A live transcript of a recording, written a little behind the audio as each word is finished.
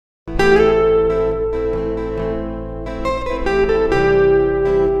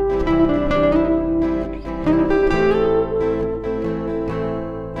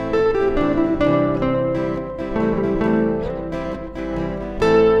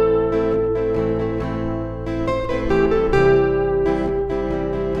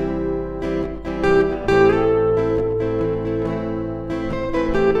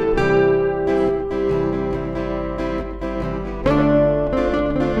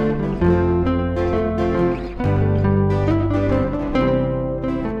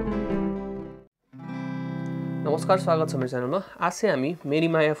नमस्कार, स्वागत छ मेरो च्यानलमा। आज चाहिँ हामी मेरी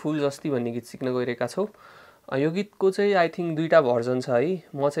माया फूल जस्ती भन्ने गीत सिक्न गइरहेका छौं। यो गीतको चाहिँ आई थिंक दुईटा भर्जन छ है।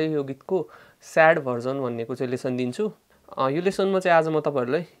 म चाहिँ यो गीतको स्याड भर्जन भन्नेको चाहिँ लेसन दिन्छु। यो लेसनमा चाहिँ आज म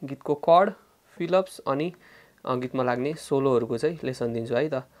तपाईहरुलाई गीतको कर्ड, फिलअप्स अनि गीतमा लाग्ने सोलोहरुको चाहिँ लेसन दिन्छु है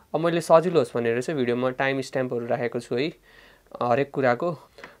त। अब मैले सजिलो होस् भनेर चाहिँ भिडियोमा टाइम स्ट्याम्पहरु राखेको छु है। हरेक कुराको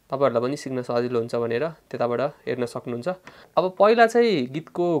तपाईहरुलाई पनि सिक्न सजिलो हुन्छ भनेर त्यताबाट हेर्न सक्नुहुन्छ। अब पहिला चाहिँ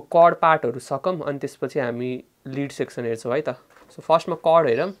गीतको कर्ड पार्टहरु सकम अनि त्यसपछि हामी लीड सेक्सन हेर्छौं है त। सो फर्स्टमा कर्ड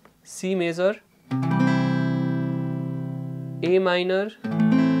हेरौं। सी मेजर, ए माइनर,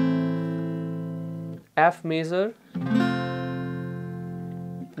 एफ मेजर,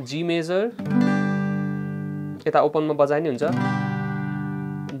 जी मेजर, यता ओपनमा बजाइने हुन्छ,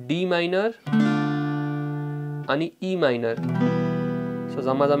 डी माइनर अनि ई माइनर। सो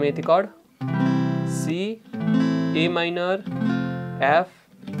जम्मा यति कर्ड सी, ए माइनर, एफ,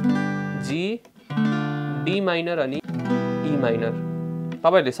 जी, डी माइनर अनि ई माइनर।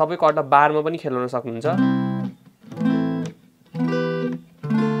 तपाईहरुले सबै कर्डलाई बारमा पनि खेलाउन सक्नुहुन्छ।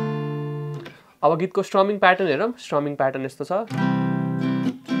 अब गीतको स्ट्रमिङ प्याटर्न हेरौं। स्ट्रमिङ प्याटर्न यस्तो छ।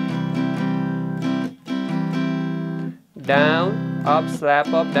 Down, up, slap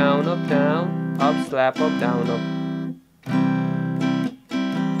up, down, up, slap up, down, up.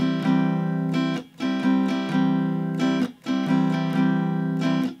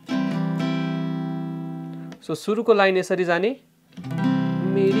 So सुरुको लाइन यसरी जाने।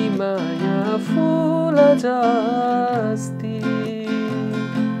 मेरी माया फूल जस्ती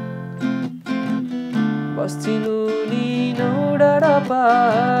बस्चिनु नि नौडाडा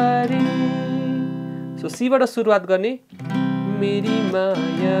पारी। सो सीबाट सुरुवात गर्ने। मेरी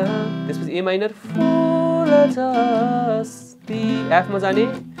माया, त्यसपछि ए माइनर फूल जस्ती, एफ मा जाने,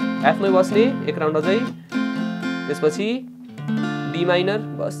 एफ मै बस्ने एक राउन्ड अझै, त्यसपछि डी माइनर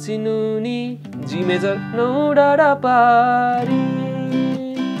बस्चिनु नि, जी मेजर नौडाडा पारी।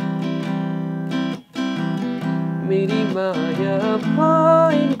 मेरी माया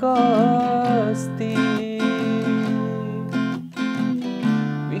भइन् कस्ती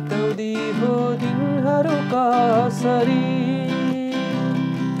बिताउँदी हो दिनहरू कसरी।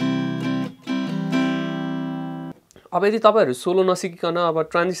 अब यदि तपाईहरु सोलो नसिकिकन अब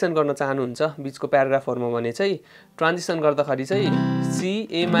ट्रान्जिसन गर्न चाहनुहुन्छ बीचको प्याराग्राफहरुमा भने चाहिँ ट्रान्जिसन गर्दाखेरि चाहिँ सी,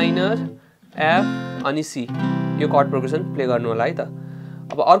 ए माइनर, एफ अनि सी यो कर्ड प्रोग्रेसन प्ले गर्नु होला है त।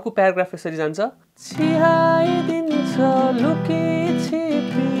 अब अर्को प्याराग्राफ यसरी जान्छ। छिहाइदिन्छ लुकी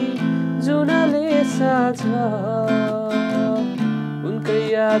छिपी जुनले साझ उनकै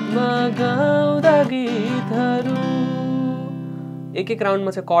यादमा गाउँदा गीतहरू। एक एक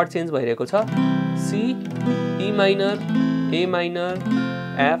राउन्डमा चाहिँ कर्ड चेन्ज भइरहेको छ। सी, ई माइनर, ए माइनर,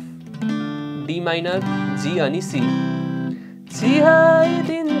 एफ, डी माइनर, जी अनि सी।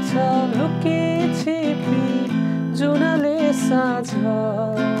 छिहाइदिन्छ लुकी छिपी जुनले साझ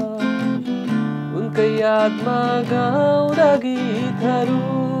उनकै यादमा गाउँदा गीतहरू।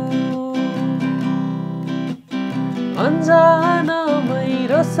 अन्जानमै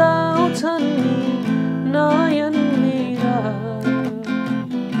रसाउँछन् नि नयन मेरा,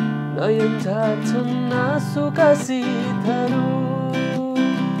 नयन झार्छन् आँसुका शीतहरू।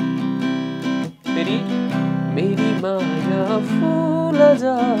 फेरि मेरी माया फूल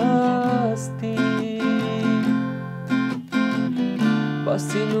जस्ती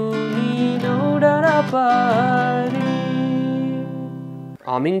बस्चिनु नि नौडाडा पारी।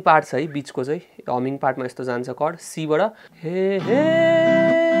 हमिङ पार्ट छ है बीचको चाहिँ। हमिङ पार्टमा यस्तो जान्छ कर्ड सी बाट हे हे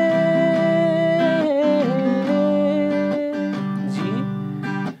जी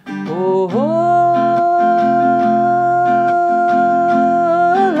ओ हो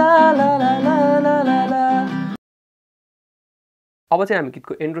अब चाहिँ हामी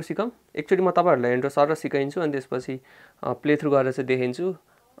गीतको इन्ट्रो सिकौं। एकचोटी म तपाईहरुलाई इन्ट्रो सर सिकाइन्छु अनि त्यसपछि प्ले थ्रु गरेर चाहिँ देखाइन्छु।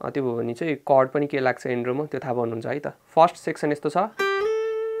 त्यो भयो भने चाहिँ कर्ड पनि के लाग्छ इन्ट्रोमा त्यो थाहा पाउनुहुन्छ है त। फर्स्ट सेक्सन यस्तो छ।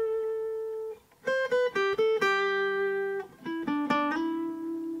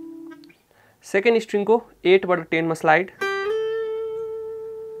 सेकेन्ड स्ट्रिङको 8 बाट 10 मा स्लाइड।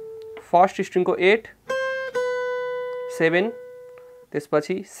 फर्स्ट स्ट्रिङको 8 7,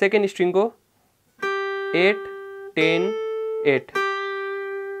 त्यसपछि सेकेन्ड स्ट्रिङको 8 10 8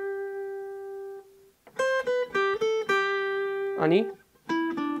 अनि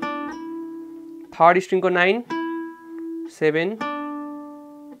थर्ड स्ट्रिङको 9 7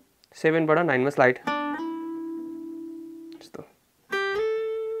 7 बाट 9 मा स्लाइड यस्तो।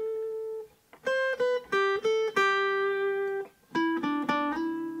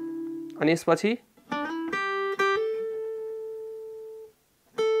 अनि यसपछि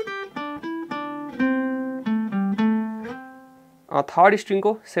थर्ड स्ट्रिङ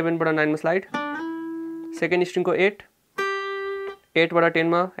को 7 बाट 9 मा स्लाइड, सेकेन्ड स्ट्रिङको 8 8 बाट 10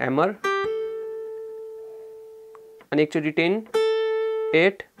 मा ह्यामर अनि एकचोटी 10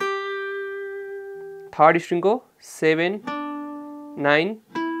 8 थर्ड स्ट्रिङको 7 9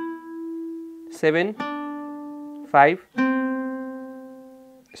 7 5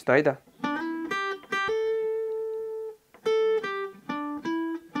 यस्तो है त।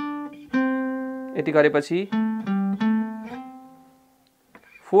 यति गरेपछि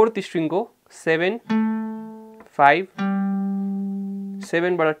फोर्थ स्ट्रिङको 7 5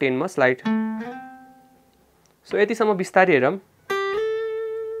 7 बाट 10 मा स्लाइड। सो यतिसम्म बिस्तारै हेरौँ।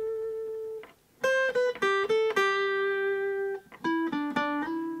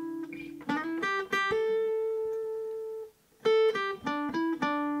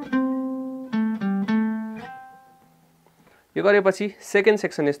 यो गरेपछि सेकेन्ड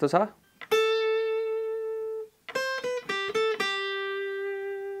सेक्सन यस्तो छ।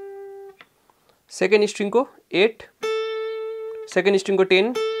 Second स्ट्रिङको 8 second स्ट्रिङको 10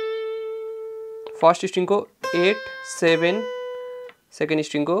 first स्ट्रिङको 8 7 second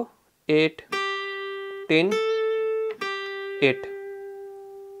स्ट्रिङको 8 10 8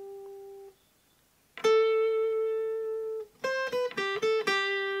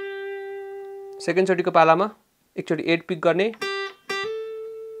 second चोटिको पालामा एकचोटि 8 पिक गर्ने,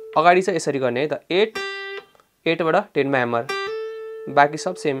 अगाडि चाहिँ यसरी गर्ने है त 8 8 बाट 10 मा ह्यामर, बाँकी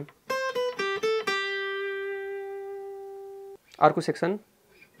सब सेम। अर्को सेक्सन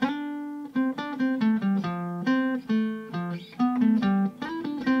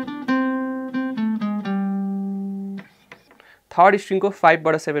थर्ड स्ट्रिङको 5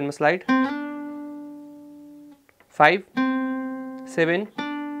 बाट 7 मा स्लाइड 5 7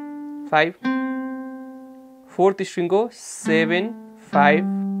 5 फोर्थ स्ट्रिङको 7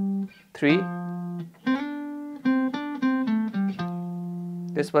 5 3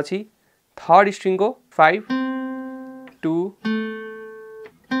 त्यसपछि थर्ड स्ट्रिङको 5 2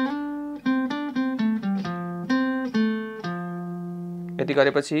 यति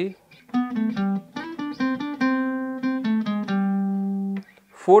गरेपछि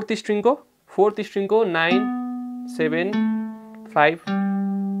फोर्थ स्ट्रिङको 9 7 5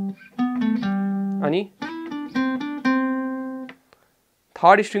 अनि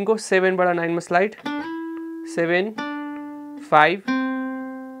थर्ड स्ट्रिङको 7 बाट 9 मा स्लाइड 7 5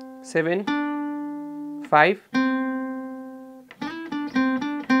 7 5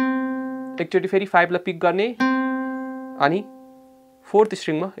 एकचोटि फेरि 5 लाई पिक गर्ने अनि फोर्थ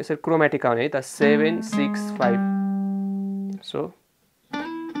स्ट्रिङमा यसरी क्रोमेटिक आउने है त 7 6 5। सो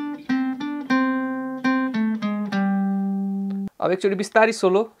अब एकचोटि बिस्तारै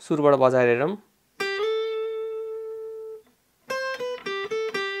सोलो सुरुबाट बजाएर हेरौँ।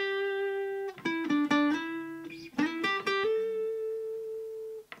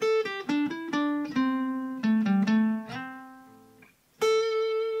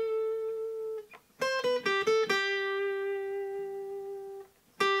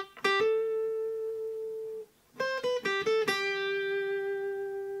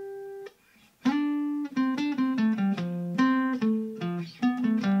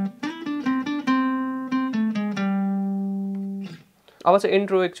 अब चाहिँ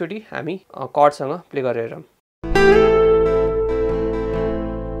इन्ट्रो एकचोटि हामी कर्डसँग प्ले गरेर हेरौँ।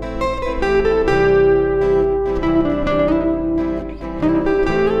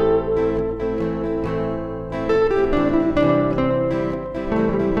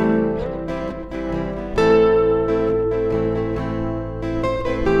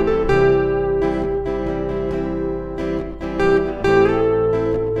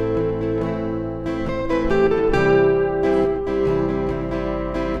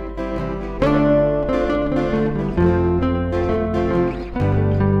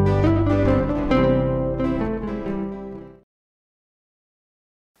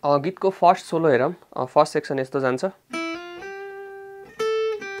 गीतको फर्स्ट सोलो हेरौँ। फर्स्ट सेक्सन यस्तो जान्छ।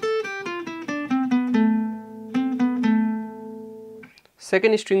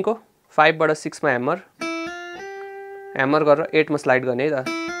 सेकेन्ड स्ट्रिङको 5 बाट 6 मा ह्यामर गरेर 8 मा स्लाइड गर्ने है त।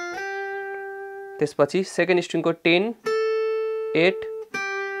 त्यसपछि सेकेन्ड स्ट्रिङको 10 8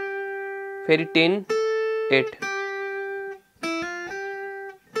 फेरि 10 8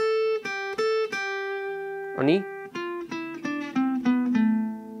 अनि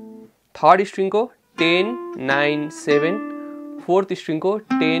थर्ड स्ट्रिङको 10 9 7 फोर्थ स्ट्रिङको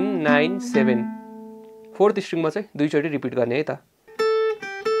 10 9 7 फोर्थ स्ट्रिङमा चाहिँ दुईचोटि रिपिट गर्ने है त।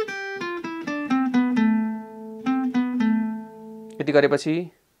 यति गरेपछि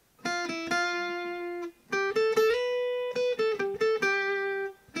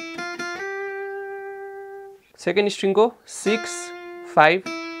सेकेन्ड स्ट्रिङको 6 5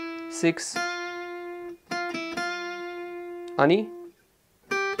 6 अनि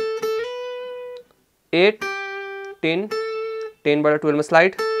 8 10 10 बाट 12 मा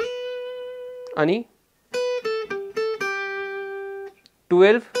स्लाइड अनि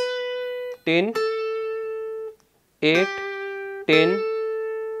 12 10 8 10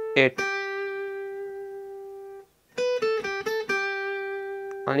 8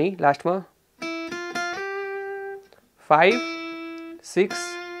 अनि लास्टमा 5 6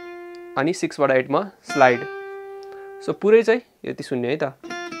 अनि 6 बाट 8 मा स्लाइड। सो पुरै चाहिँ यति सुन्ने है त।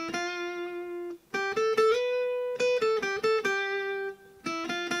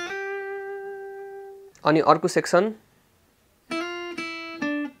 अनि अर्को सेक्सन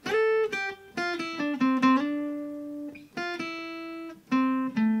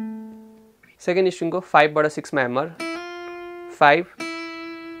सेकेन्ड स्ट्रिङ को 5 बाट 6 मा ह्यामर 5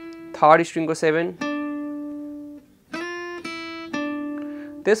 थर्ड स्ट्रिङ को 7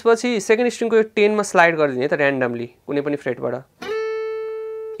 त्यसपछि सेकेन्ड स्ट्रिङ को 10 मा स्लाइड गरिदिने त र्यान्डमली कुनै पनि फ्रेटबाट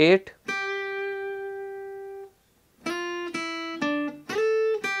 8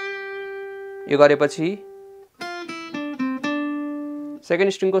 यो गरेपछि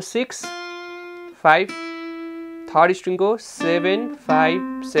सेकेन्ड स्ट्रिङ को 6 5 थर्ड स्ट्रिङ को 7 5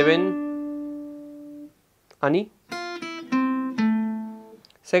 7 अनि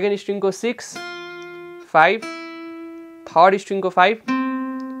सेकेन्ड स्ट्रिङ को 6 5 थर्ड स्ट्रिङ को 5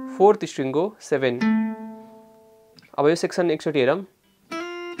 फोर्थ स्ट्रिङ को 7। अब यो सेक्सन एकचोटि हेरौँ।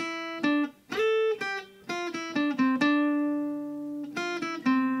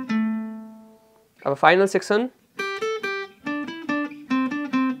 अब फाइनल सेक्सन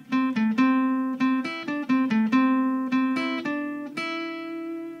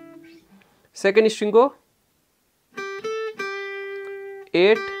सेकेन्ड स्ट्रिङ को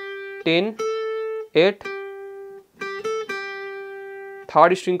 8 10 8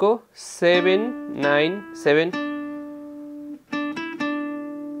 थर्ड स्ट्रिङ को 7 9 7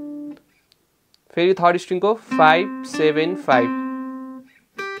 फेरि थर्ड स्ट्रिङ को 5 7 5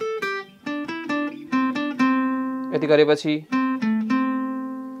 यति गरेपछि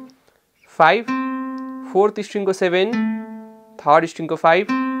 5 फोर्थ स्ट्रिङ को 7 थर्ड स्ट्रिङ को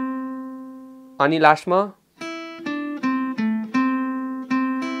 5 अनि लास्टमा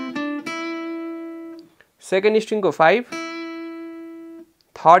सेकेन्ड स्ट्रिङ को 5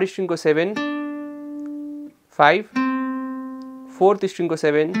 थर्ड स्ट्रिङ को 7 5 फोर्थ स्ट्रिङ को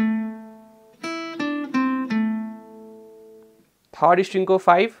 7 थर्ड स्ट्रिङ को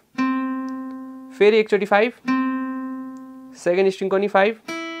 5 फेरि एकचोटि 5 सेकेन्ड स्ट्रिङ को नि 5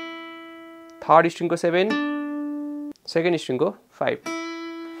 थर्ड स्ट्रिङ को 7 सेकेन्ड स्ट्रिङ को 5।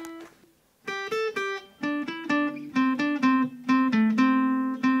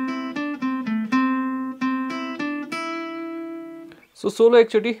 सो सोलो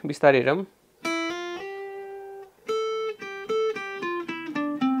एकचोटि बिस्तारै हेरौँ।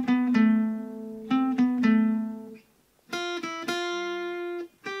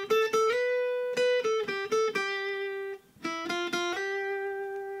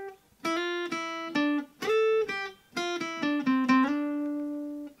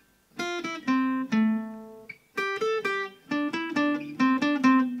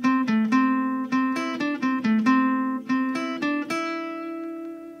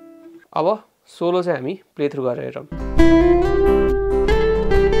 अब सोलो चाहिँ हामी प्ले थ्रु गरेर हेरौँ।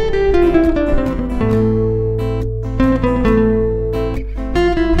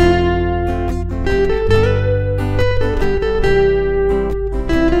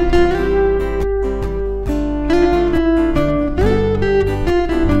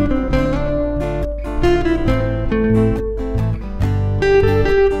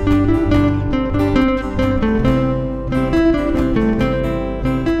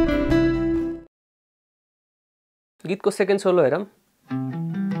 गीतको सेकेन्ड सोलो हेरौँ।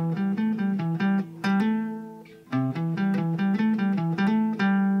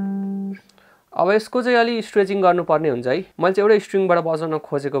 अब यसको चाहिँ अलि स्ट्रेचिङ गर्नुपर्ने हुन्छ है। मैले चाहिँ एउटै स्ट्रिङबाट बजाउन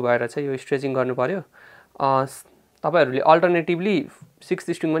खोजेको भएर चाहिँ यो स्ट्रेचिङ गर्नु पर्यो। तपाईहरुले अल्टरनेटिभली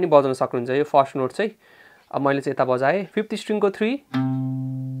 6th स्ट्रिङ पनि बजाउन सक्नुहुन्छ। यो फर्स्ट नोट चाहिँ अब मैले चाहिँ यता बजाएँ 5th स्ट्रिङ को 3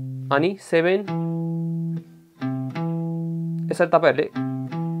 अनि 7 यसरी तपाईहरुले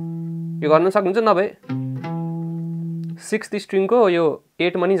यो गर्न सक्नुहुन्छ। नभए 6th स्ट्रिङ को यो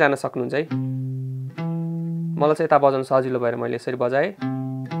 8 मा नि जान सक्नुहुन्छ है। मलाई चाहिँ यता बजाउन सजिलो भएर मैले यसरी बजाएँ।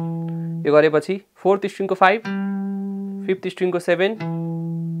 यो गरेपछि 4th स्ट्रिङ को 5 5th स्ट्रिङ को 7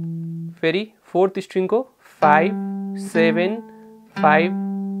 फेरि 4th स्ट्रिङ को 5 7 5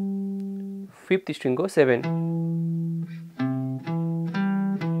 5th स्ट्रिङ को 7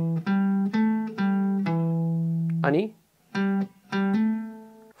 अनि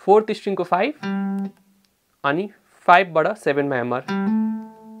 4th स्ट्रिङ को 5 अनि 5 बाट 7 मा ह्यामर।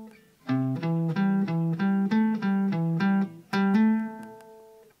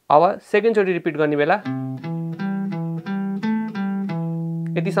 अब सेकेन्ड चोटी रिपिट गर्ने बेला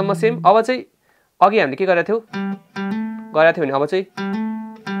यतिसम्म सेम। अब चाहिँ अघि हामीले के गरेको थियौ भने अब चाहिँ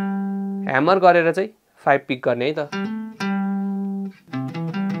ह्यामर गरेर चाहिँ 5 पिक गर्ने है त।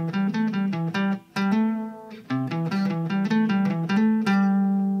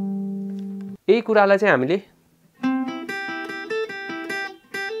 यही कुरालाई चाहिँ हामीले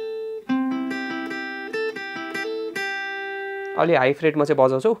अलि हाई फ्रेटमा चाहिँ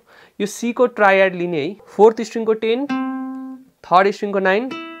बजाउँछौँ। यो सी को ट्रायड लिने है, 4th स्ट्रिङको 10, 3rd स्ट्रिङको 9,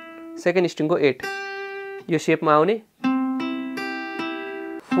 2nd स्ट्रिङको 8 यो शेपमा आउने।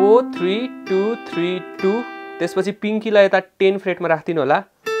 4 3 2 3 2 त्यसपछि पिङ्कीलाई यता 10 फ्रेटमा राख्दिनु होला।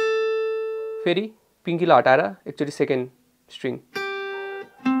 फेरि पिङ्कीलाई हटाएर एकचोटि 2nd स्ट्रिङ,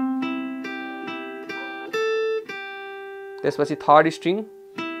 त्यसपछि 3rd स्ट्रिङ,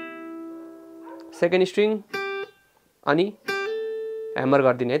 2nd स्ट्रिङ अनि ह्यामर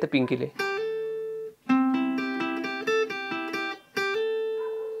गरिदिने है त पिङ्कीले।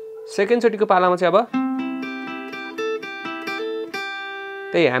 सेकेन्ड चोटीको पालामा चाहिँ अब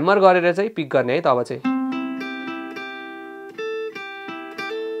त्यही ह्यामर गरेर चाहिँ पिक गर्ने है त। अब चाहिँ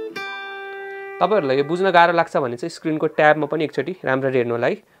तपाईहरुलाई यो बुझ्न गाह्रो लाग्छ भने चाहिँ स्क्रिनको ट्याबमा पनि एकचोटी राम्ररी हेर्नु होला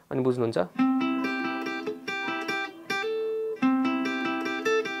है, अनि बुझ्नुहुन्छ।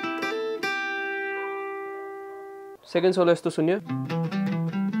 सेकेन्ड सोलो यस्तो सुन्यो।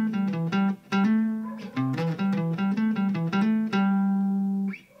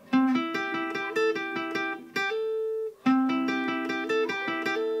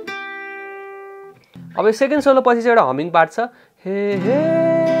 अब सेकेन्ड सोलो पछि चाहिँ एउटा हमिङ पार्ट छ, हे हे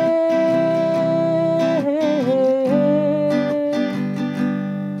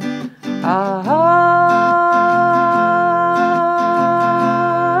आहा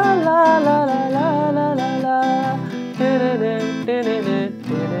ला ला ला ला ला ला ला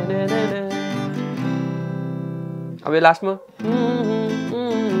अब लास्टमा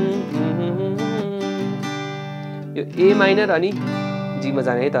यो ए माइनर अनि जी मा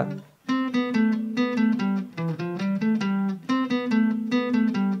जाने है त।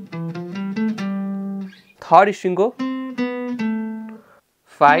 थर्ड स्ट्रिङको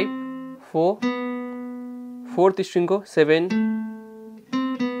 5 4, 4th स्ट्रिङको 7,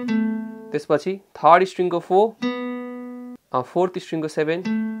 त्यसपछि 3rd स्ट्रिङको 4, 4th स्ट्रिङको 7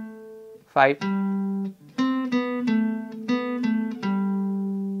 5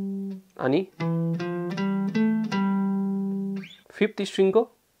 अनि 5th स्ट्रिङको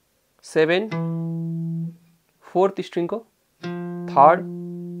 7, 4th स्ट्रिङको 3rd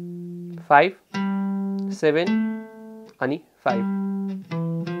 5 7 अनि 5।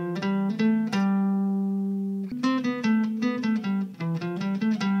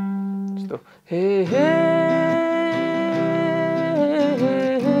 जस्तो हे हे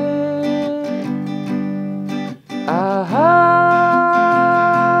आहा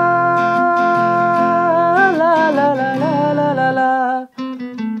ला ला ला ला ला ला।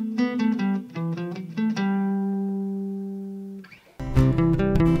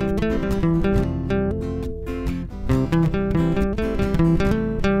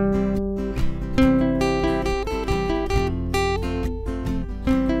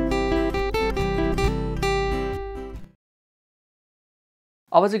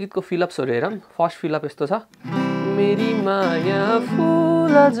 अब चाहिँ गीतको फिलअप्सहरु हेरौँ। फर्स्ट फिलअप यस्तो छ, मेरी माया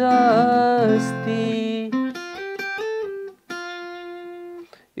फूल जस्ती।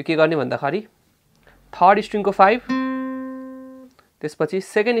 यो के गर्ने भन्दाखेरि 3rd स्ट्रिङको 5, त्यसपछि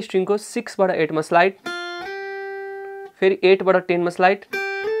 2nd स्ट्रिङको 6 बाट 8 मा स्लाइड, फेरि 8 बाट 10 मा स्लाइड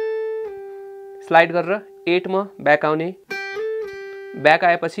गरेर 8 मा ब्याक आउने, ब्याक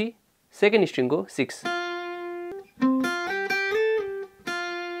आएपछि 2nd स्ट्रिङको 6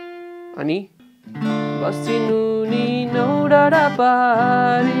 अनि बसिनु नि नौडाडा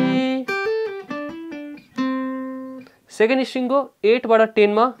पारी। 2nd स्ट्रिङको 8 बाट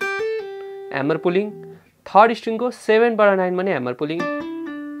 10 मा ह्यामर पुलिङ, 3rd स्ट्रिङको 7 बाट 9 मा नै ह्यामर पुलिङ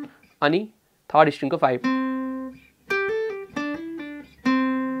अनि 3rd स्ट्रिङको 5।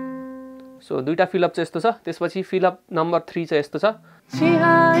 सो दुईटा फिलअप चाहिँ यस्तो छ। त्यसपछि फिलअप नम्बर 3 चाहिँ यस्तो छ,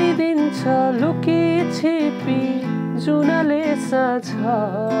 चिहाइदिन्छ लुकी छिपी जुनले साँझ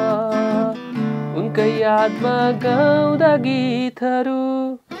उनकै यादमा गाउँदा गीतहरू।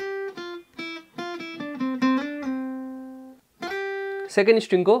 2nd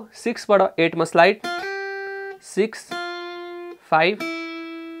स्ट्रिङको 6 बाट 8 मा स्लाइड, 6 5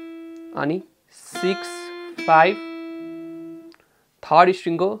 अनि 6 5, 3rd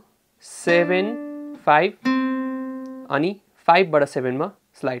स्ट्रिङको 7 5 अनि 5 बाट 7 मा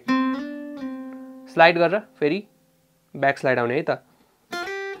स्लाइड स्लाइड गरेर फेरि ब्याक स्लाइड आउने है त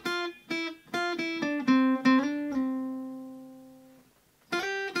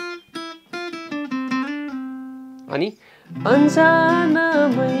अनि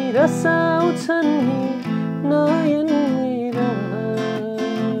अन्जानमै रसाउँछन् नि नयन मेरा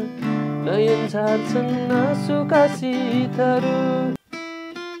नयन झार्छन् आँसुका शीतहरू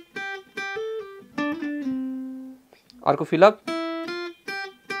अर्को फिलअप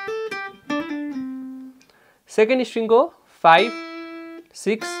सेकेन्ड स्ट्रिङको 5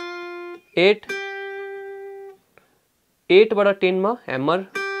 6 8 8 बाट 10 मा ह्यामर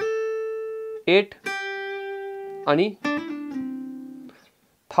 8 अनि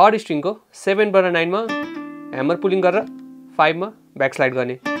थर्ड स्ट्रिङको 7 बाट 9 मा ह्यामर पुलिङ गरेर 5 मा ब्याक स्लाइड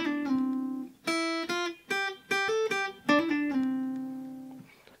गर्ने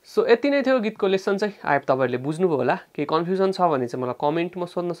सो यति नै थियो गीतको लेसन चाहिँ आई होप तपाईहरुले बुझ्नुभयो होला केही कन्फ्युजन छ भने चाहिँ मलाई कमेन्टमा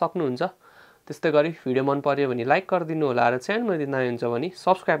सोध्न सक्नुहुन्छ त्यस्तै गरी भिडियो मन पर्यो भने लाइक गरिदिनु होला र च्यानलमा यदि नयाँ हुनुहुन्छ भने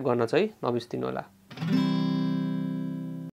सब्स्क्राइब गर्न चाहिँ नबिर्सिदिनु होला